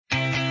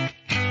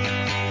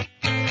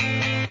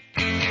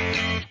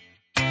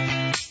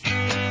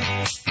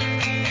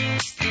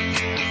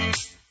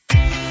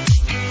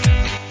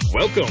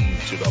Welcome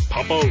to the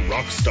Papa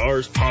Rock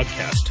Stars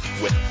podcast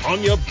with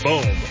Anya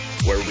Bohm,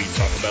 where we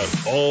talk about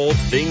all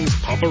things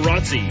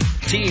paparazzi,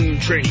 team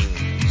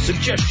training,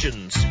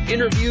 suggestions,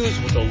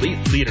 interviews with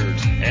elite leaders,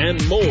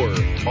 and more,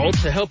 all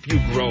to help you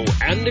grow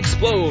and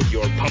explode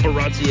your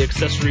paparazzi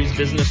accessories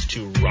business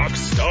to rock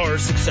star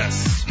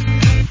success.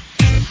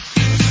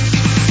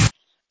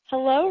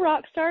 Hello,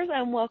 rock stars,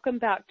 and welcome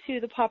back to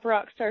the Papa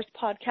Rock Stars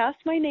podcast.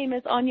 My name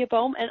is Anya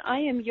Bohm, and I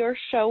am your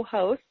show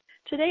host.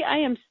 Today, I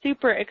am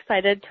super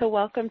excited to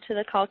welcome to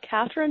the call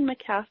Catherine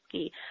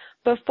McCaskey.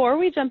 Before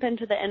we jump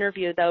into the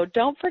interview, though,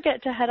 don't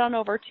forget to head on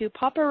over to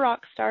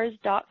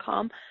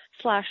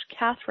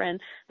paparockstars.com/Catherine,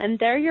 and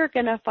there you're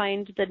going to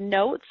find the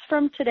notes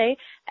from today.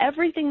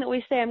 Everything that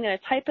we say, I'm going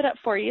to type it up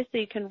for you so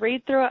you can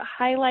read through it,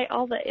 highlight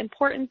all the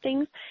important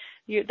things.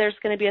 There's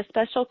going to be a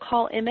special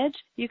call image.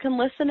 You can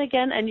listen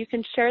again, and you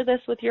can share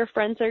this with your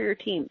friends or your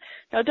team.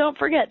 Now, don't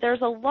forget,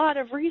 there's a lot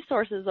of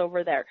resources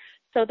over there.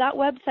 So that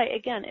website,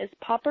 again, is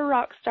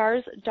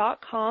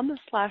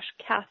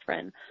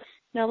paparockstars.com/Catherine.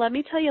 Now, let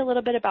me tell you a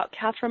little bit about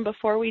Catherine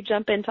before we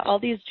jump into all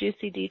these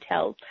juicy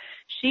details.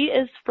 She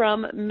is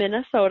from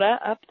Minnesota,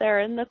 up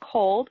there in the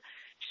cold.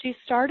 She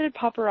started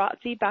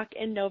paparazzi back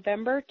in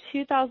November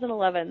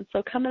 2011,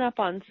 so coming up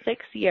on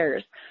 6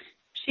 years.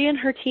 She and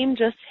her team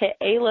just hit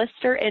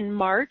A-lister in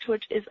March,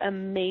 which is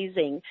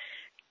amazing.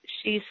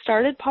 She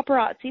started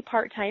paparazzi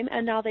part-time,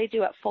 and now they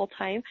do it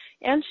full-time,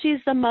 and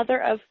she's the mother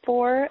of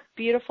 4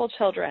 beautiful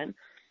children.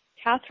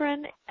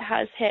 Catherine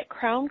has hit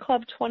Crown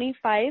Club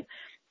 25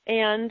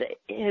 and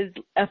is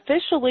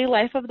officially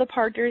Life of the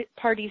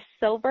Party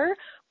Silver,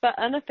 but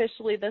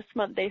unofficially this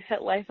month they've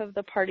hit Life of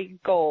the Party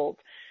Gold.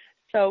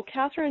 So,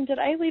 Catherine, did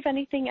I leave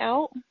anything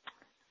out?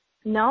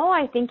 No,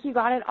 I think you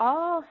got it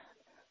all.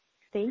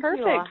 Thank you.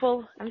 Perfect.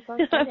 Well, I'm so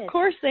excited. Of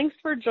course, thanks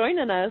for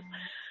joining us.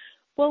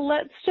 Well,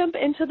 let's jump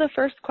into the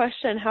first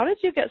question. How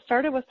did you get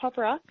started with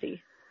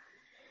paparazzi?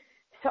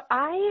 So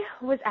I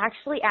was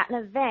actually at an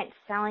event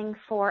selling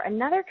for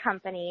another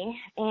company,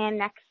 and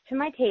next to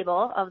my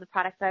table of the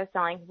products I was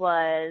selling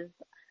was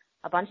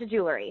a bunch of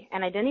jewelry.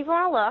 And I didn't even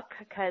want to look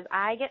because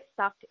I get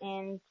sucked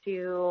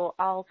into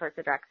all sorts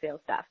of direct sales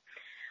stuff.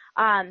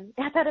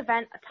 At that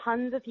event,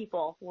 tons of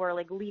people were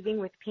leaving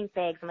with pink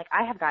bags. I'm like,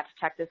 I have got to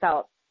check this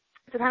out.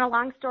 So kind of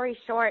long story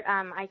short,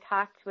 I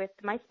talked with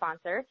my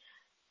sponsor,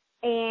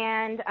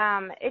 and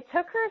it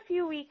took her a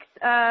few weeks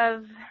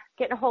of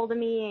getting a hold of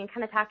me and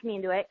kind of talking me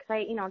into it because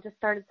I, just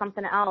started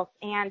something else.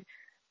 And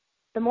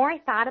the more I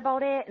thought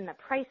about it and the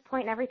price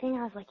point and everything,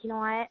 I was like, you know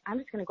what, I'm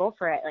just going to go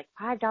for it.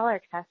 $5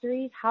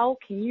 accessories, how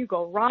can you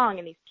go wrong?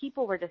 And these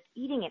people were just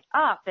eating it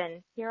up.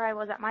 And here I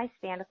was at my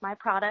stand with my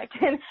product,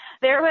 and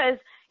there was,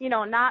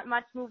 not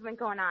much movement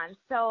going on.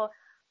 So,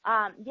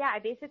 I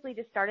basically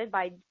just started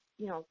by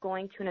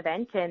going to an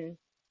event and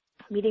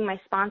meeting my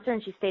sponsor,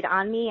 and she stayed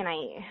on me, and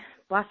I,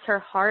 bless her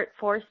heart,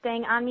 for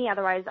staying on me.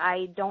 Otherwise,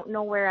 I don't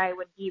know where I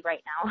would be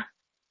right now.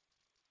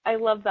 I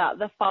love that.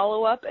 The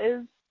follow-up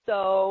is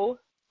so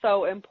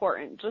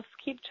important. Just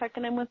keep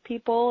checking in with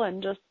people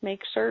and just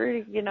make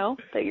sure,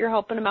 that you're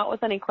helping them out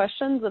with any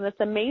questions, and it's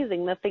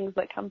amazing the things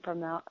that come from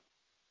that.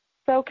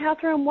 So,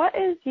 Catherine, what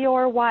is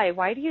your why?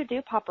 Why do you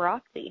do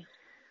paparazzi?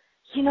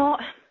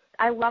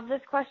 I love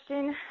this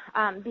question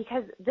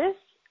because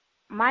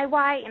my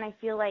why, and I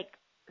feel like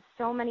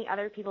so many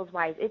other people's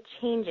whys, it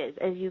changes.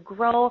 As you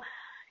grow,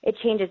 it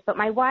changes. But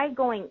my why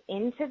going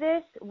into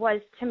this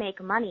was to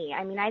make money.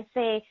 I mean, I'd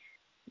say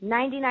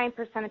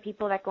 99% of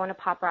people that go into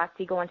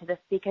paparazzi go into this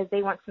because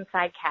they want some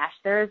side cash.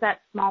 There is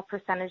that small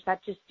percentage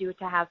that just do it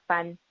to have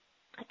fun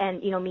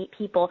and, meet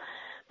people.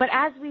 But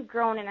as we've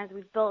grown and as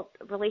we've built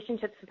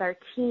relationships with our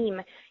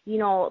team,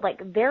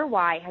 their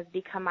why has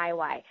become my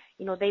why.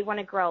 They want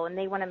to grow and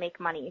they want to make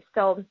money.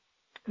 So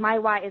my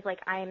why is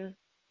I'm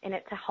in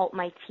it to help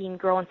my team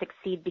grow and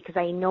succeed because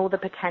I know the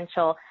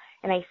potential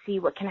and I see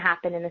what can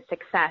happen in the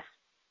success.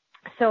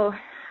 So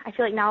I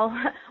feel like now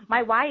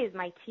my why is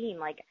my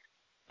team. I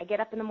get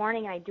up in the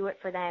morning and I do it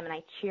for them and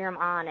I cheer them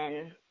on,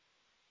 and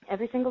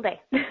every single day.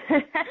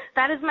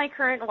 That is my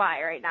current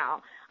why right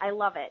now. I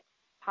love it.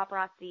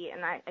 Paparazzi,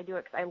 and I do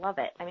it because I love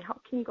it. I mean, how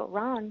can you go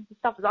wrong? This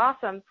stuff is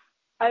awesome.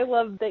 I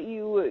love that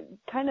you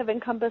kind of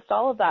encompassed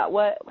all of that,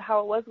 how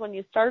it was when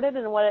you started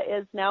and what it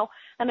is now.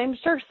 And I'm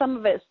sure some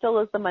of it still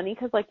is the money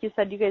because, like you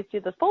said, you guys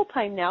do this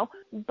full-time now,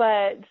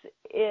 but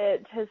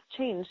it has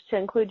changed to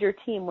include your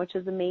team, which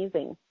is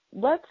amazing.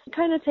 Let's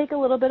kind of take a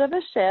little bit of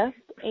a shift,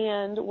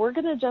 and we're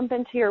going to jump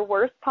into your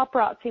worst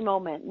paparazzi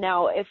moment.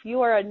 Now, if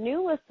you are a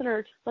new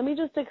listener, let me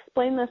just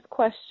explain this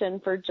question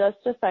for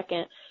just a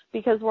second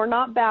because we're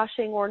not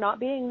bashing, we're not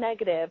being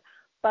negative.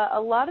 But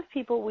a lot of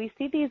people, we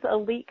see these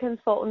elite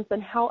consultants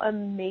and how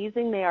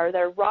amazing they are.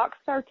 They're rock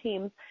star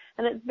teams,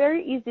 and it's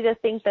very easy to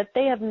think that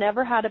they have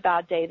never had a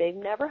bad day. They've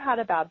never had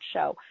a bad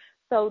show.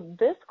 So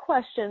this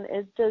question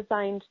is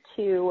designed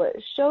to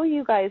show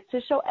you guys,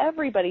 to show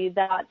everybody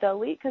that the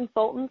elite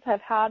consultants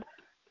have had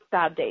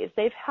bad days.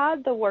 They've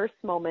had the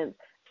worst moments,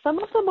 some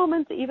of the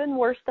moments even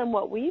worse than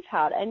what we've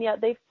had, and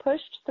yet they've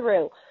pushed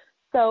through.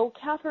 So,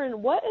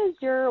 Catherine, what is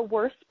your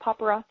worst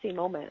paparazzi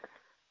moment?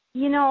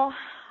 You know,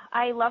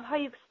 I love how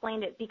you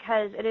explained it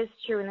because it is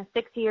true. In the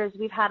 6 years,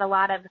 we've had a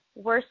lot of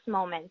worse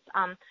moments.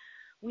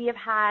 We have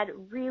had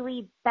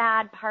really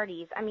bad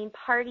parties. I mean,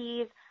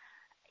 parties,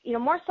 you know,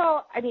 more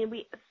so, I mean,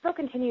 we still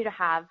continue to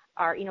have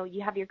our, you know,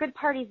 you have your good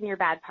parties and your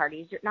bad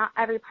parties. Not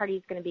every party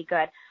is going to be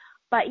good.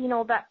 But, you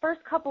know, that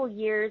first couple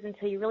years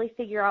until you really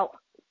figure out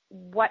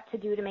what to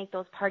do to make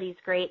those parties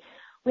great,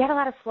 we had a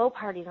lot of slow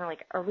parties. And we're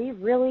like,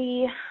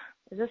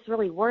 is this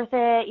really worth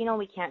it? You know,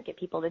 we can't get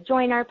people to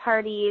join our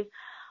parties.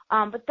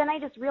 But then I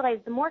just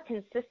realized the more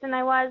consistent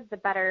I was, the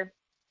better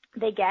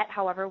they get.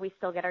 However, we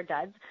still get our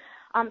duds.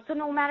 So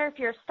no matter if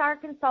you're a star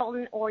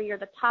consultant or you're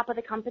the top of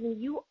the company,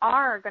 you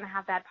are going to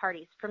have bad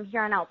parties from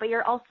here on out, but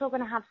you're also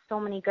going to have so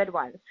many good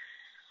ones.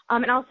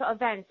 And also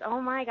events. Oh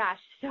my gosh.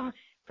 So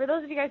for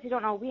those of you guys who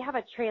don't know, we have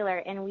a trailer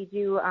and we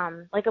do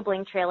like a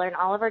bling trailer, and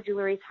all of our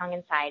jewelry is hung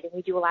inside, and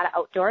we do a lot of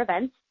outdoor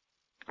events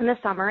in the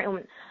summer.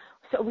 And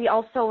so we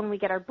also, when we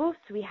get our booths,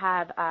 we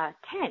have a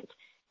tent.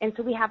 And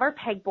so we have our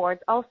pegboards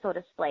also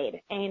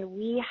displayed, and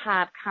we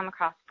have come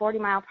across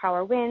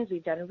 40-mile-per-hour winds.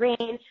 We've done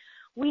rain.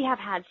 We have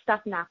had stuff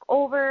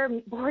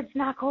boards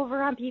knock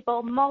over on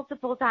people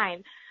multiple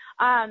times.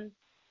 You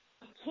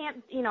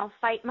can't, you know,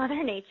 fight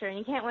Mother Nature, and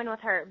you can't win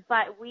with her.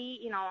 But we,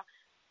 you know,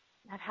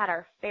 have had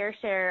our fair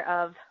share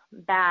of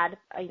bad,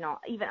 you know,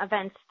 even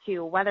events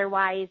too,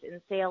 weather-wise and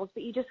sales.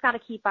 But you just got to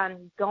keep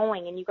on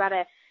going, and you got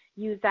to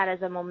use that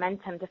as a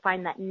momentum to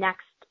find that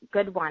next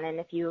good one. And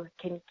if you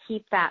can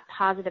keep that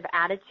positive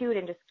attitude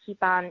and just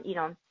keep on, you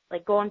know,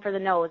 like going for the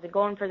no's and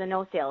going for the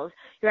no sales,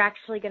 you're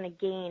actually going to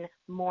gain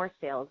more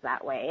sales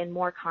that way and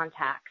more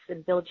contacts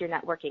and build your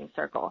networking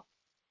circle.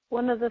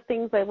 One of the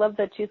things I love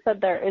that you said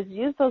there is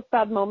use those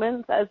bad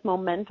moments as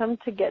momentum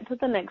to get to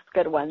the next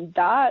good one.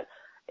 That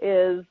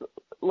is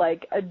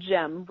like a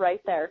gem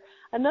right there.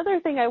 Another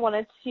thing I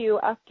wanted to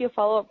ask you a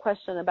follow-up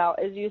question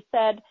about is you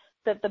said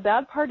that the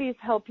bad parties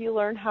help you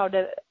learn how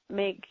to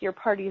make your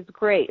parties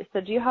great.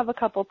 So do you have a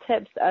couple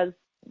tips as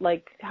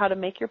like how to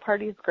make your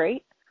parties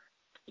great?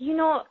 You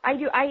know, I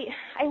do. I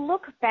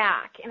look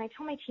back, and I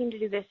tell my team to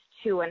do this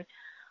too. And,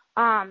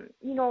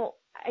 you know,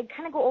 I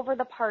kind of go over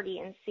the party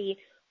and see,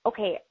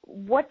 okay,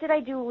 what did I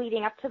do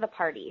leading up to the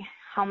party?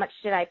 How much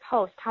did I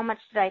post? How much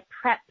did I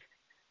prep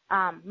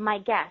my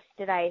guests?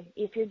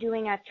 If you're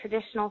doing a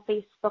traditional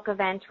Facebook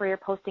event where you're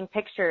posting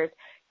pictures,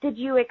 did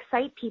you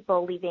excite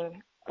people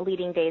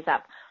leading days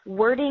up?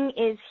 Wording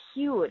is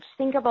huge.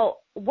 Think about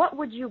what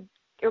would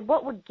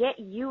get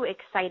you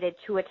excited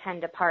to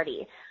attend a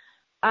party.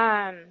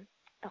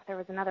 There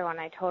was another one.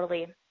 I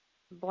totally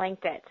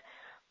blanked it.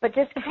 But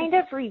just kind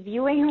of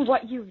reviewing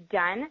what you've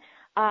done,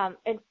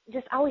 and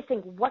just always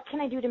think, what can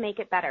I do to make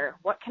it better?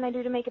 What can I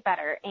do to make it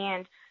better?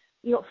 And,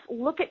 you know,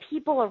 look at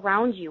people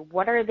around you.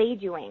 What are they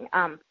doing?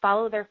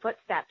 Follow their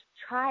footsteps.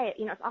 Try it.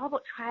 You know, it's all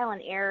about trial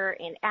and error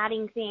and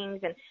adding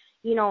things. And,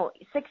 you know,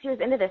 6 years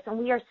into this, and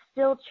we are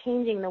still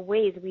changing the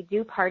ways we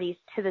do parties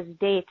to this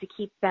day to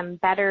keep them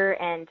better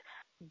and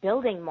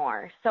building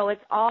more. So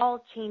it's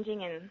all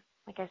changing and,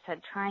 like I said,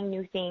 trying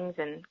new things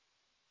and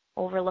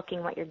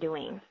overlooking what you're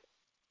doing.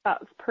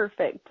 That's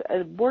perfect.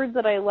 A word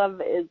that I love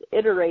is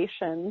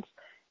iterations.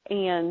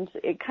 And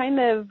it kind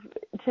of,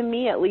 to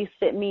me at least,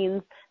 it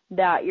means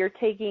that you're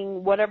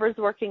taking whatever's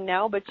working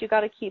now, but you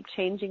got to keep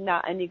changing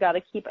that, and you got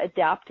to keep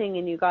adapting,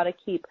 and you got to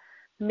keep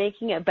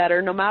making it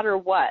better no matter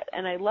what.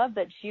 And I love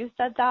that you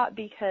said that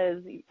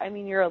because, I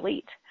mean, you're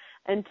elite.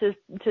 And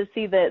to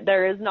see that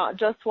there is not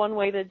just one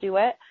way to do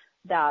it,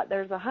 that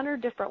there's 100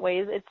 different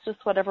ways. It's just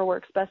whatever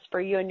works best for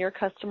you and your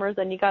customers,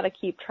 and you got to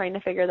keep trying to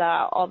figure that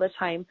out all the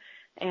time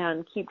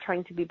and keep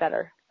trying to be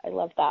better. I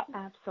love that.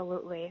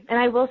 Absolutely. And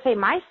I will say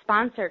my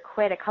sponsor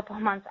quit a couple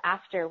of months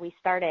after we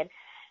started.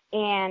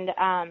 And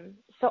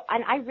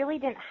and I really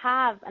didn't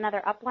have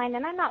another upline,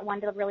 and I'm not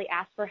one to really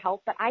ask for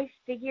help, but I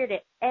figured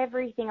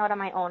everything out on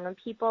my own. When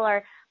people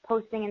are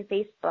posting in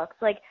Facebook,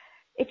 like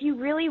if you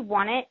really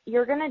want it,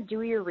 you're going to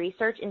do your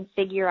research and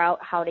figure out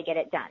how to get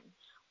it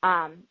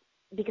done.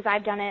 Because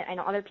I've done it, I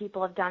know other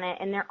people have done it,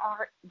 and there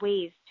are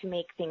ways to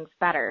make things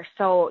better.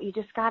 So you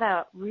just got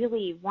to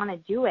really want to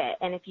do it.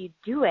 And if you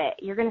do it,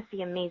 you're going to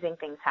see amazing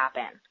things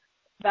happen.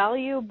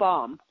 Value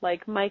bomb,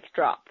 like mic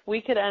drop.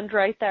 We could end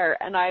right there,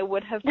 and I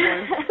would have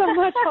learned so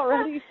much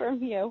already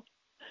from you.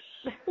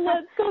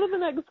 Let's go to the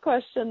next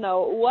question,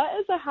 though. What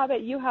is a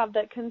habit you have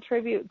that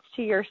contributes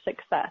to your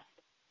success?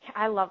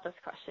 I love this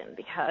question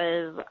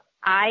because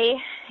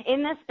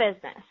in this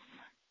business,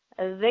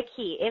 the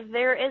key, if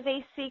there is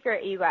a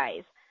secret, you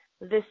guys,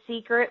 the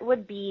secret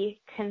would be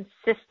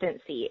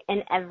consistency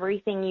in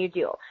everything you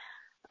do.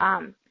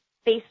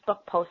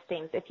 Facebook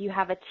postings, if you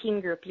have a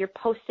team group, you're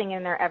posting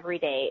in there every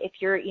day. If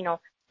you're, you know,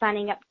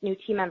 signing up new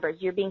team members,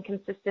 you're being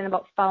consistent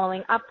about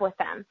following up with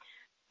them.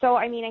 So,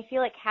 I mean, I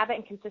feel like habit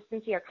and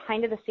consistency are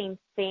kind of the same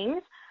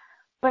things,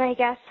 but I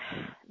guess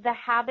the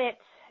habit,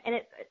 and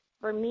it,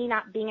 for me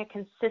not being a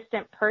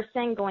consistent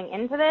person going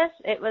into this,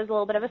 it was a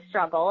little bit of a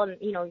struggle. And,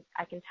 you know,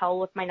 I can tell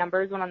with my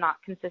numbers when I'm not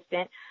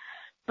consistent.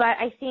 But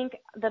I think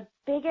the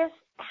biggest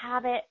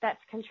habit that's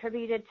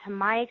contributed to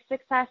my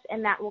success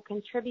and that will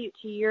contribute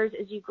to yours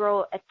as you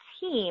grow a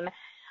team,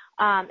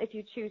 if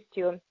you choose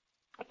to,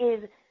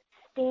 is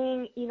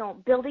staying,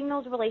 building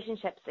those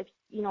relationships. If,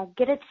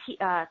 get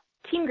a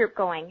team group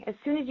going as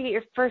soon as you get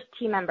your first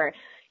team member.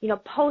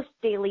 Post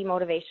daily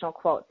motivational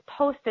quotes,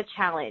 post a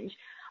challenge.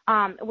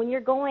 When you're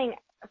going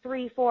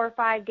 3, 4,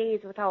 5 days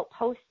without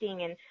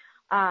posting,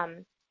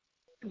 and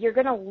you're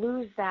going to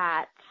lose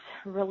that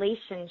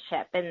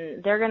relationship,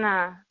 and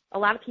a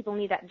lot of people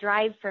need that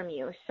drive from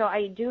you. So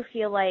I do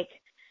feel like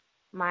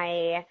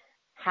my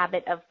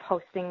habit of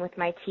posting with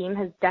my team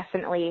has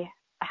definitely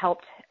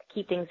helped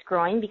keep things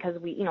growing, because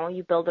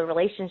you build a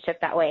relationship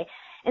that way.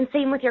 And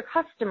same with your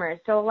customers.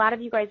 So a lot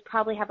of you guys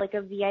probably have like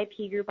a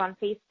VIP group on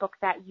Facebook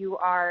that you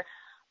are,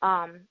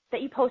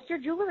 that you post your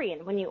jewelry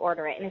in when you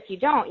order it. And if you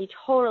don't, you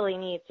totally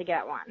need to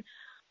get one,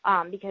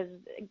 because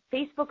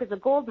Facebook is a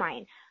gold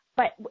mine.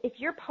 But if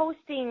you're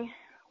posting,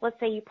 let's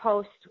say you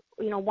post,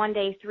 one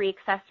day 3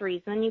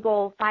 accessories, and then you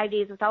go 5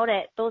 days without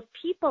it, those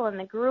people in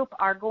the group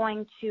are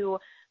going to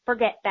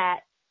forget that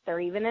they're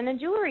even in a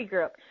jewelry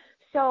group.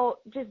 So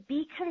just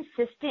be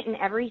consistent in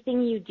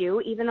everything you do,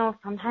 even though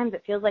sometimes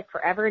it feels like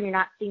forever and you're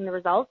not seeing the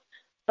results.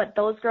 But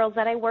those girls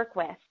that I work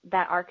with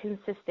that are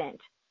consistent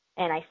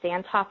and I stay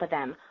on top of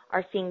them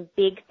are seeing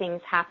big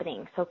things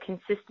happening. So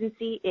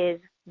consistency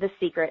is the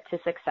secret to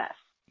success,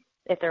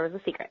 if there was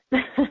a secret.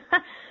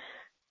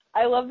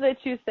 I love that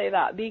you say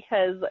that,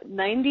 because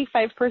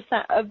 95%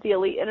 of the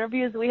elite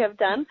interviews we have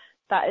done,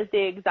 that is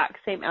the exact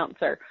same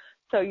answer.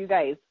 So you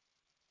guys,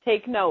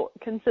 take note.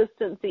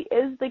 Consistency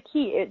is the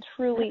key. It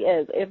truly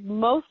is. If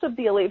most of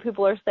the elite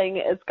people are saying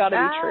it, it's got to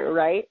be true,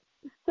 right?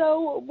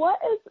 So what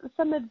is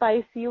some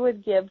advice you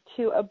would give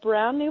to a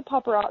brand new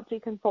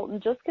paparazzi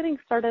consultant just getting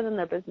started in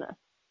their business?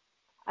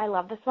 I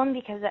love this one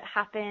because it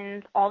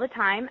happens all the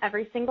time,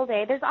 every single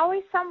day. There's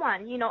always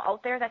someone,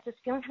 out there that's just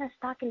feeling kind of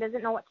stuck and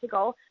doesn't know what to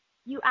go.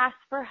 You ask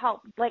for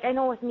help. Like I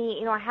know with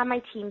me, I have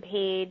my team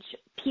page.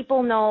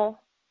 People know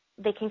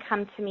they can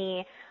come to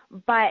me,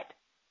 but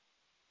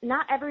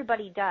not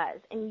everybody does.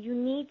 And you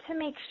need to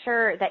make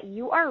sure that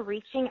you are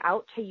reaching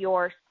out to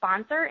your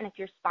sponsor. And if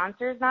your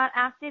sponsor is not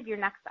active, your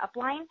next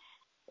upline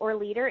or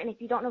leader, and if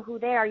you don't know who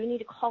they are, you need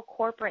to call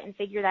corporate and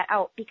figure that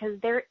out, because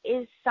there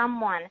is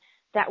someone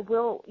that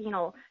will,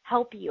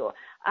 help you.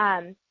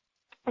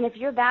 And if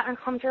you're that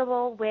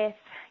uncomfortable with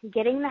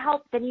getting the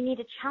help, then you need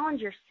to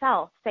challenge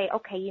yourself. Say,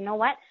 okay, you know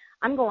what?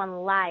 I'm going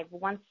live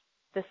once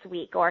this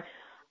week, or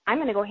I'm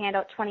going to go hand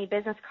out 20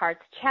 business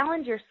cards.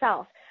 Challenge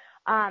yourself.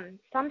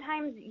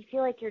 Sometimes you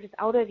feel like you're just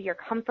out of your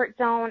comfort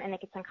zone and it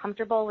gets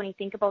uncomfortable when you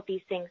think about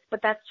these things, but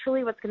that's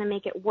truly what's going to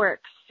make it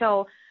work.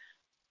 So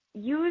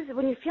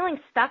when you're feeling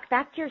stuck,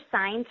 that's your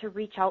sign to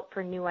reach out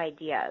for new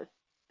ideas.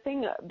 The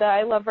thing that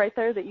I love right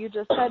there that you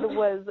just said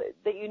was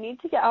that you need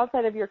to get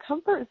outside of your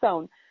comfort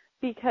zone,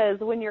 because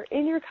when you're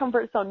in your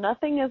comfort zone,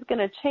 nothing is going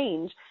to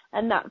change.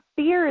 And that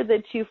fear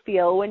that you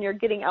feel when you're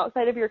getting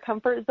outside of your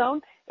comfort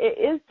zone, it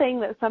is saying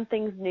that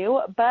something's new,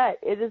 but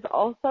it is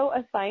also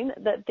a sign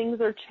that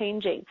things are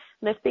changing.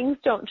 And if things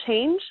don't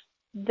change,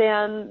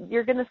 then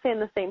you're going to stay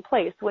in the same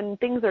place. When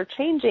things are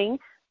changing,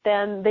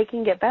 then they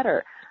can get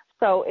better.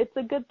 So it's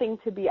a good thing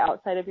to be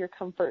outside of your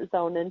comfort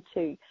zone and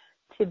to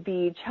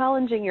be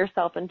challenging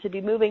yourself and to be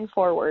moving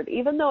forward.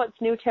 Even though it's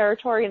new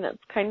territory and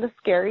it's kind of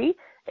scary,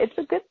 it's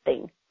a good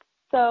thing.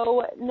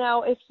 So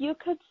now, if you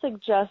could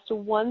suggest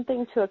one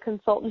thing to a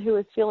consultant who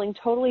is feeling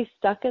totally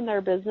stuck in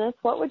their business,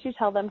 what would you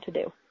tell them to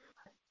do?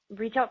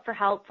 Reach out for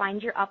help,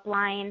 find your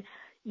upline,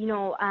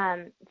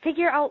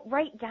 figure out,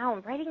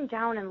 writing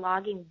down and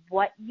logging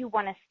what you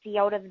want to see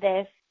out of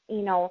this.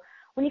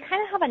 When you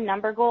kind of have a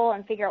number goal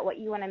and figure out what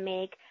you want to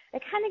make,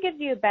 it kind of gives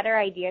you a better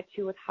idea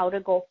too with how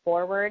to go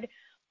forward.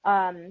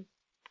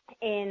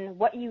 In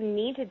what you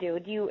need to do.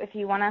 If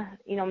you want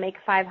to, make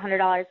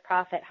 $500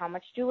 profit, how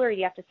much jewelry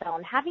do you have to sell?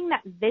 And having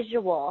that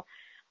visual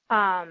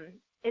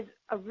is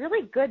a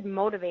really good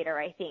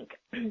motivator, I think.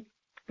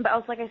 But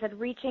also, like I said,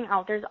 reaching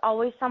out. There's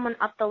always someone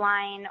up the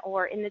line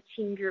or in the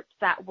team groups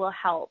that will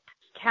help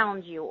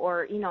challenge you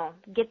or,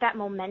 get that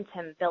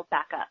momentum built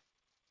back up.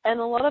 And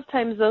a lot of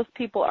times those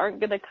people aren't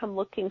going to come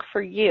looking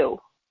for you.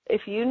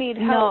 If you need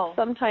help,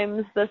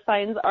 sometimes the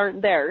signs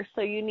aren't there.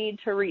 So you need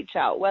to reach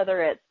out,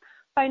 whether it's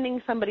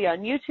finding somebody on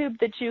YouTube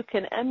that you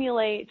can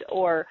emulate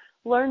or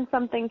learn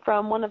something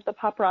from one of the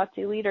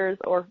paparazzi leaders,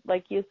 or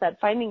like you said,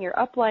 finding your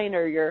upline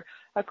or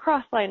a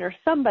crossline or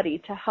somebody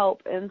to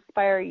help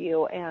inspire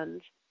you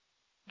and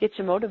get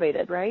you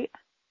motivated, right?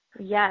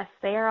 Yes,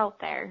 they are out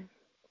there.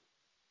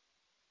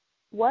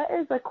 What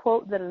is a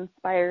quote that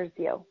inspires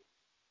you?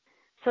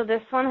 So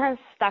this one has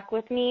stuck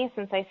with me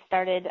since I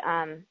started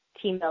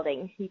team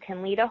building. You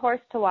can lead a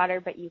horse to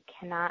water, but you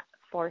cannot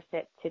force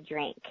it to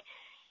drink.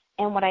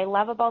 And what I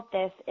love about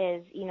this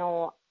is,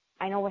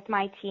 I know with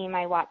my team,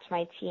 I watch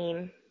my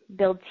team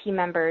build team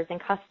members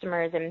and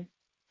customers. And,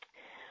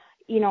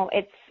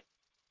 it's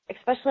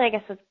especially, I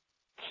guess, with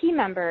team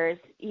members,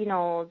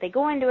 they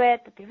go into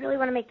it, but they really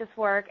want to make this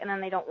work, and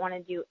then they don't want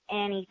to do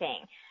anything.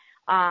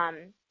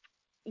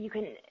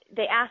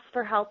 they ask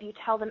for help, you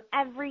tell them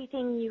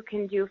everything you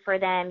can do for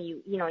them,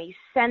 you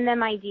send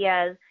them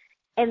ideas,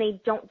 and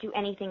they don't do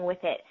anything with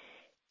it.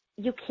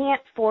 You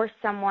can't force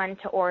someone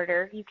to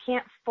order. You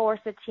can't force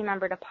a team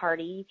member to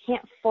party. You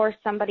can't force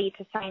somebody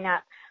to sign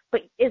up.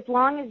 But as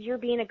long as you're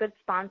being a good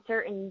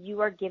sponsor and you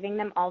are giving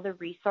them all the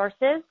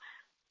resources,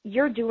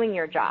 you're doing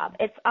your job.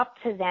 It's up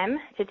to them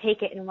to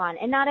take it and run.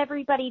 And not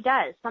everybody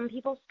does. Some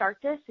people start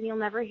this and you'll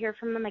never hear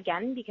from them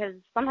again because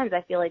sometimes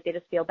I feel like they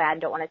just feel bad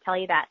and don't want to tell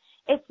you that.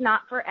 It's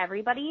not for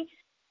everybody,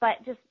 but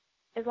just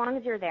as long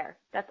as you're there,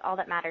 that's all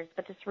that matters.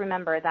 But just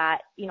remember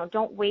that,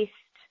 don't waste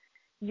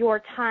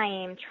your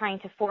time trying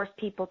to force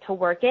people to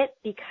work it,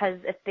 because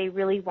if they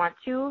really want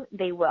to,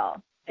 they will,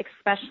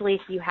 especially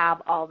if you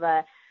have all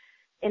the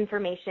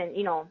information,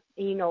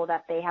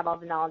 that they have all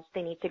the knowledge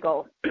they need to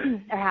go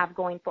or have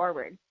going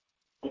forward.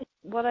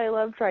 What I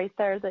loved right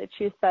there that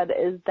you said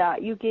is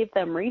that you gave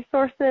them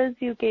resources,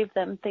 you gave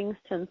them things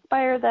to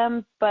inspire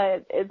them,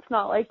 but it's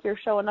not like you're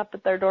showing up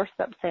at their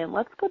doorstep saying,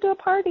 let's go do a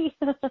party.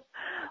 Let's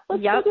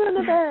go do an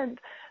event.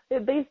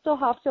 They still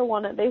have to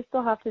want it. They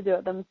still have to do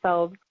it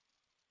themselves.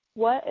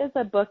 What is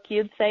a book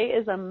you'd say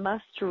is a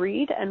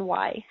must-read and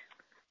why?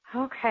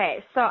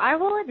 Okay, so I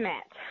will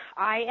admit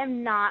I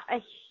am not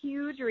a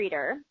huge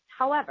reader.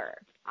 However,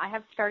 I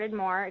have started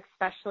more,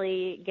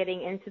 especially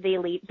getting into the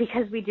elite,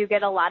 because we do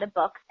get a lot of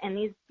books, and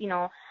these,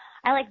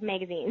 I like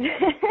magazines,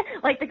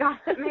 like the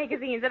gossip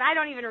magazines, and I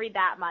don't even read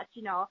that much,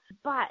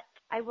 But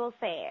I will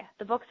say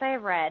the books I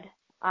have read,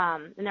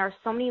 and there are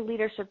so many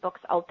leadership books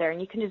out there, and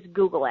you can just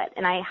Google it,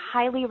 and I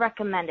highly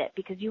recommend it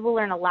because you will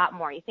learn a lot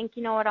more. You think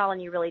you know it all,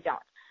 and you really don't.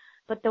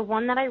 But the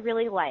one that I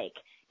really like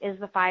is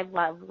The 5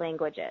 Love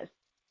Languages.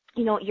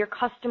 Your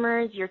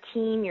customers, your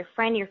team, your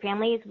friend, your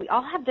families, we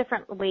all have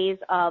different ways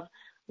of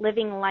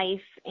living life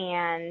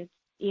and,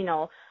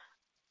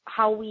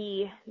 how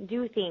we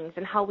do things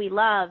and how we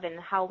love and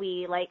how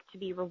we like to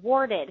be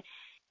rewarded.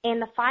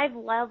 And the 5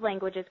 Love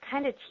Languages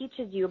kind of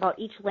teaches you about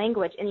each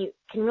language, and you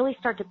can really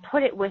start to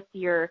put it with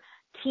your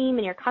team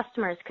and your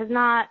customers, because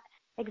not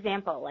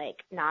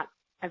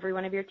every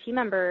one of your team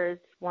members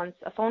wants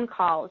a phone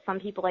call. Some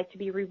people like to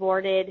be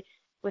rewarded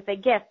with a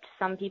gift.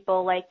 Some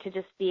people like to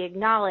just be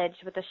acknowledged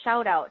with a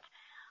shout out.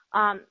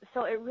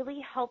 So it really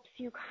helps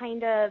you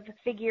kind of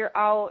figure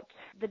out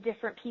the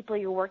different people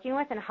you're working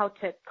with and how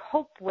to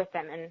cope with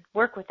them and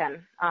work with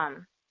them. I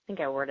think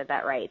I worded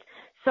that right.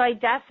 So I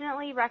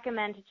definitely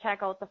recommend to check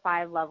out the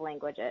 5 Love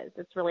Languages.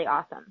 It's really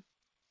awesome.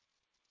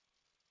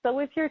 So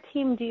with your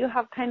team, do you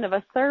have kind of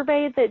a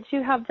survey that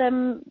you have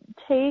them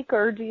take,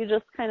 or do you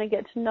just kind of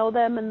get to know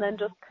them and then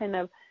just kind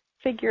of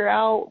figure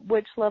out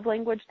which love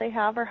language they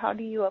have, or how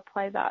do you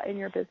apply that in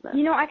your business?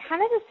 I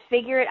kind of just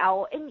figure it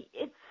out, and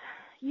it's,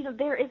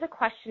 there is a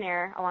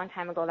questionnaire a long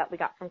time ago that we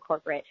got from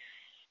corporate,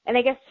 and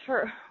I guess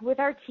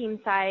with our team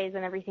size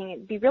and everything,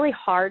 it'd be really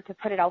hard to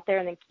put it out there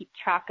and then keep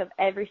track of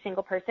every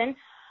single person.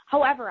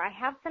 However, I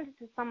have sent it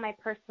to some I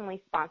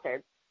personally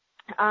sponsored.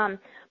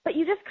 But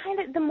you just kind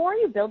of, the more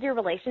you build your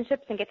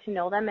relationships and get to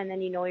know them, and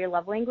then you know your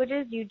love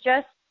languages, you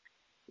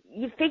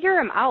figure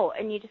them out,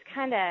 and you just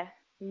kind of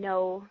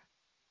know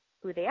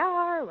who they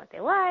are, what they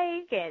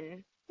like,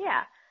 and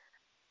yeah.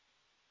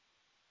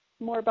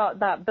 More about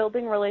that,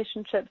 building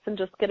relationships and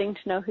just getting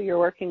to know who you're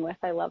working with.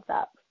 I love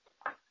that.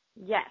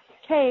 Yes.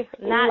 Okay.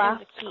 That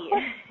is the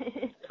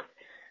key.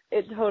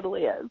 It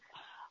totally is.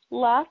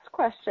 Last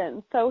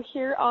question. So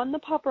here on the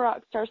Papa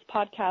Rockstars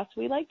podcast,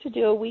 we like to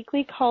do a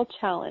weekly call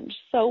challenge.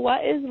 So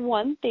what is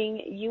one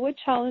thing you would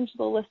challenge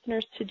the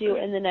listeners to do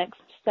in the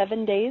next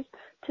 7 days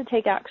to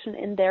take action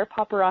in their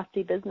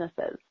paparazzi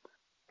businesses?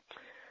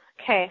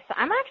 Okay, so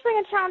I'm actually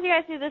going to challenge you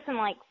guys to do this in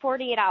like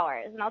 48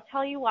 hours, and I'll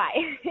tell you why.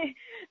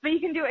 But you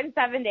can do it in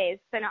 7 days,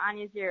 so I know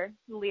Anya's your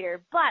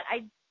leader. But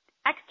I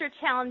extra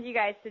challenge you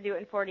guys to do it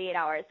in 48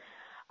 hours.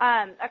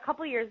 A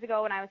couple years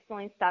ago when I was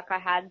feeling stuck, I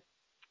had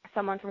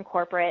someone from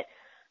corporate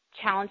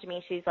challenge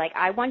me. She's like,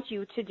 I want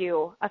you to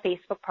do a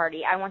Facebook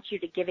party. I want you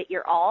to give it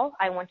your all.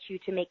 I want you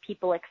to make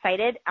people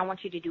excited. I want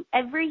you to do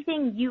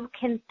everything you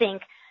can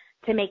think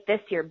to make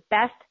this your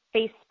best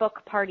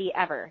Facebook party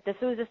ever. This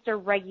was just a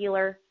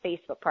regular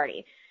Facebook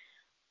party.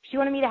 She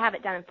wanted me to have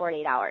it done in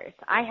 48 hours.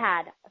 I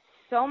had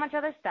so much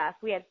other stuff.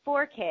 We had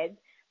 4 kids.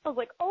 I was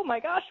like, oh my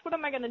gosh, what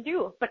am I going to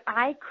do? But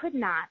I could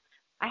not.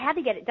 I had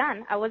to get it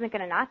done. I wasn't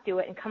going to not do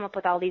it and come up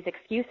with all these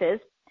excuses.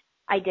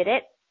 I did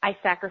it. I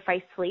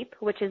sacrificed sleep,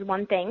 which is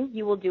one thing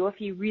you will do if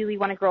you really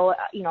want to grow, a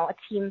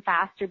team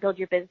fast or build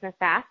your business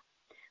fast.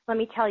 Let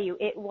me tell you,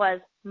 it was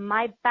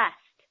my best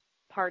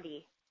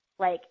party,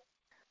 like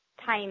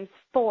times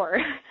 4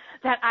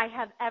 that I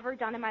have ever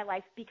done in my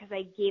life, because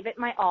I gave it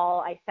my all.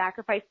 I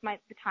sacrificed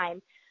the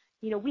time.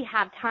 We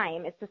have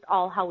time. It's just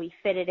all how we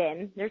fit it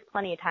in. There's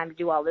plenty of time to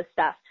do all this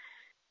stuff.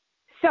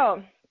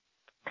 So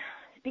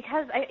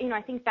because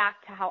I think back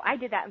to how I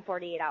did that in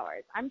 48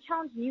 hours, I'm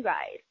challenging you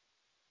guys.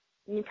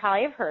 You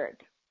probably have heard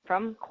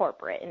from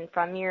corporate and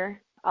from your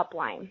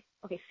upline.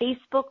 Okay,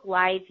 Facebook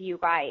Live, you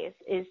guys,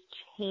 is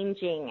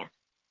changing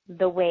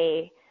the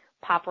way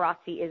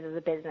paparazzi is as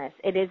a business.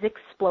 It is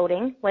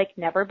exploding like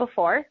never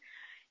before.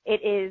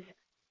 it is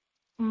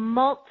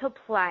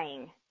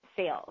multiplying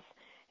sales.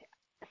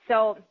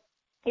 So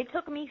it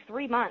took me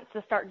 3 months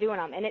to start doing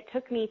them, and it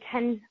took me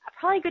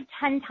probably a good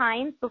 10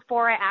 times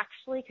before I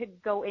actually could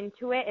go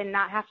into it and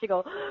not have to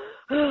go,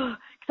 because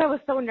I was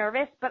so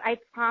nervous. But I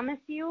promise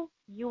you,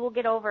 you will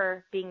get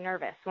over being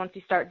nervous once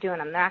you start doing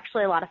them. They're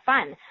actually a lot of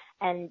fun,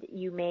 and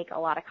you make a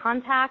lot of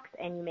contacts,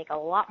 and you make a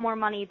lot more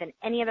money than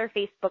any other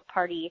Facebook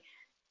party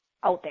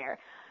out there.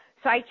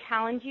 So I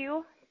challenge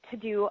you to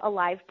do a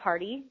live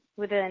party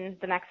within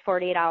the next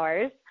 48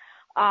 hours.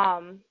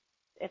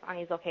 If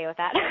Anya's okay with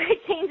that. I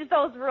changed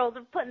those rules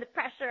of putting the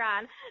pressure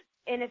on.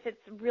 And if it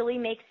really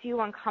makes you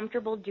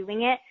uncomfortable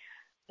doing it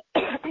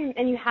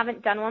and you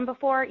haven't done one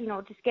before,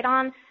 just get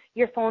on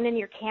your phone and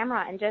your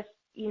camera and just,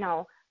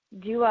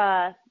 do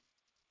a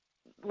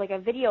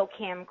video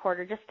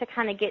camcorder just to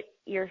kind of get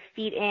your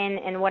feet in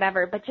and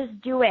whatever. But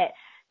just do it.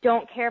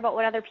 Don't care about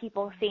what other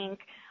people think.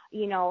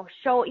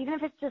 Show, even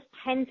if it's just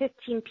 10,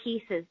 15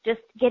 pieces,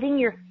 just getting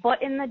your foot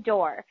in the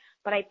door.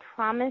 But I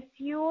promise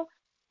you,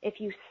 if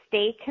you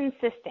stay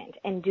consistent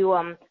and do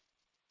them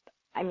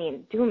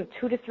 2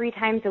 to 3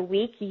 times a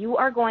week, you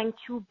are going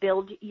to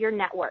build your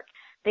network.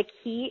 The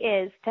key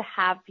is to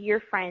have your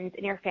friends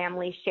and your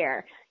family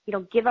share.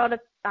 Give out a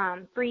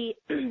free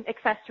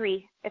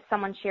accessory if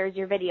someone shares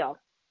your video.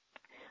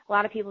 A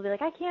lot of people will be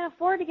like, I can't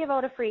afford to give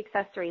out a free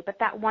accessory, but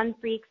that one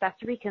free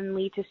accessory can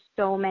lead to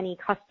so many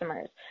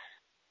customers.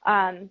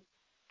 So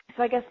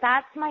I guess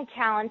that's my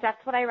challenge.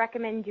 That's what I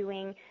recommend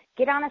doing.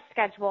 Get on a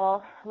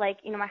schedule.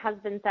 Like, my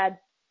husband said,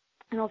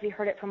 I don't know if you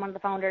heard it from one of the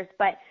founders,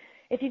 but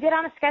if you get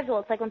on a schedule,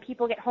 it's like when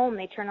people get home,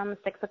 they turn on the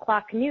 6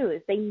 o'clock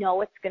news. They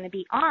know it's going to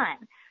be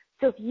on.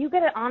 So if you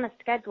get it on a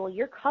schedule,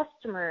 your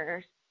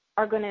customers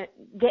are going to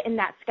get in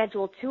that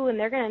schedule too, and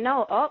they're going to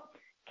know, oh,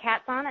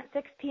 Kat's on at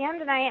 6 p.m.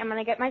 tonight. I'm going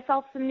to get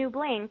myself some new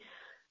bling.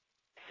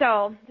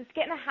 So just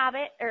get in a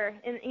habit or,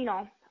 in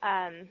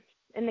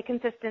the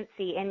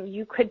consistency, and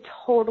you could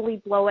totally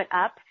blow it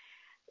up.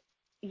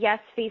 Yes,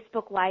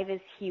 Facebook Live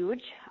is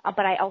huge,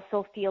 but I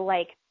also feel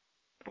like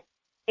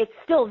it's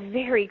still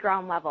very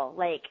ground level.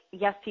 Like,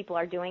 yes, people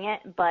are doing it,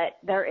 but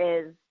there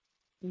is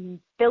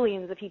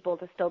billions of people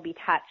to still be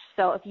touched.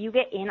 So if you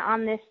get in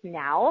on this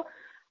now,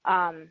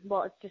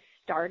 it's just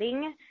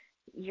starting,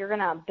 you're going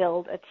to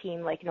build a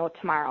team like no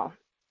tomorrow,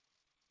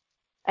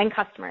 and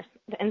customers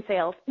and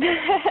sales.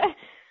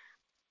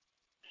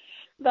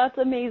 That's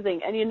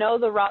amazing. And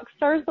the rock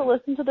stars that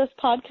listen to this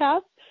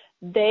podcast,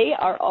 they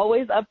are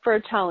always up for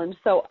a challenge.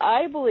 So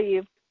I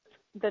believe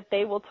that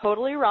they will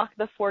totally rock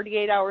the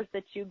 48 hours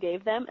that you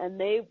gave them, and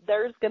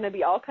there's going to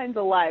be all kinds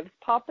of lives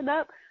popping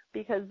up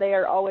because they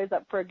are always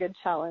up for a good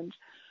challenge.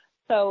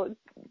 So,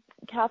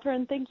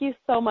 Catherine, thank you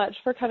so much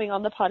for coming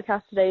on the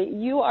podcast today.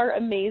 You are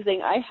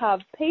amazing. I have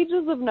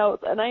pages of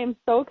notes, and I am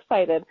so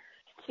excited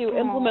to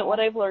implement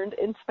what I've learned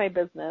into my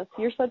business.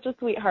 You're such a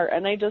sweetheart,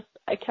 and I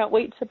can't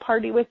wait to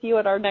party with you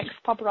at our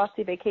next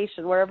paparazzi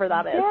vacation, wherever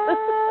that is. Yes,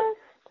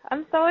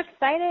 I'm so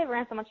excited. We're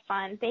going to have so much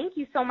fun. Thank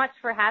you so much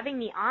for having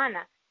me on.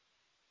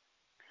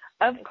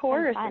 Of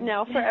course.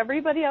 Now, for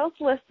everybody else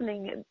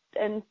listening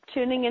and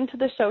tuning into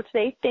the show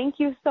today, thank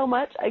you so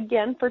much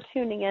again for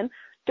tuning in.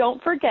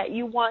 Don't forget,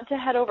 you want to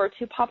head over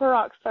to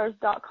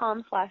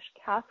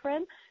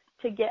paparockstars.com/Catherine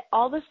to get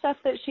all the stuff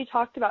that she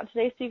talked about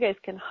today so you guys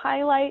can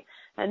highlight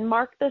and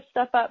mark this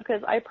stuff up,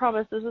 because I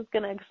promise this is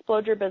going to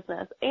explode your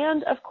business.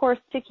 And, of course,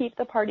 to keep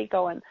the party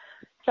going.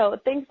 So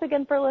thanks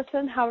again for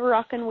listening. Have a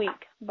rockin'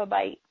 week.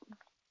 Bye-bye.